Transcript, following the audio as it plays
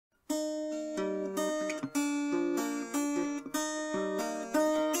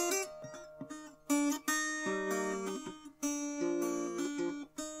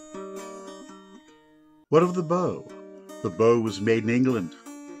What of the bow? The bow was made in England,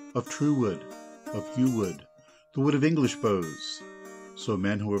 of true wood, of yew wood, the wood of English bows. So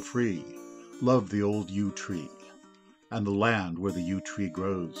men who are free love the old yew tree, and the land where the yew tree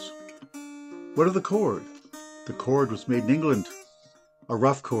grows. What of the cord? The cord was made in England, a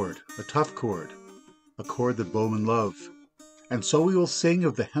rough cord, a tough cord, a cord that bowmen love. And so we will sing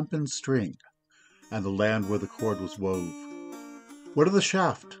of the hempen string, and the land where the cord was wove. What of the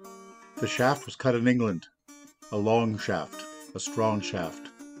shaft? The shaft was cut in England, a long shaft, a strong shaft,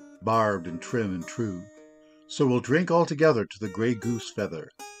 barbed and trim and true. So we'll drink all together to the grey goose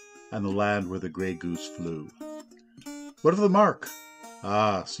feather, and the land where the grey goose flew. What of the mark?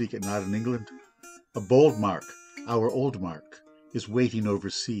 Ah, seek it not in England. A bold mark, our old mark, is waiting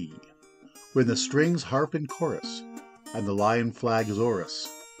over sea. When the strings harp in chorus, and the lion flag is o'er us,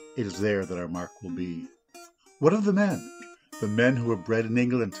 it is there that our mark will be. What of the men? The men who are bred in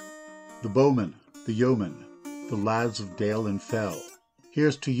England, the bowmen, the yeomen, the lads of dale and fell.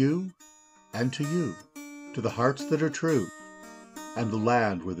 Here's to you, and to you, to the hearts that are true, and the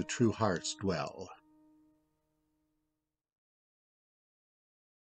land where the true hearts dwell.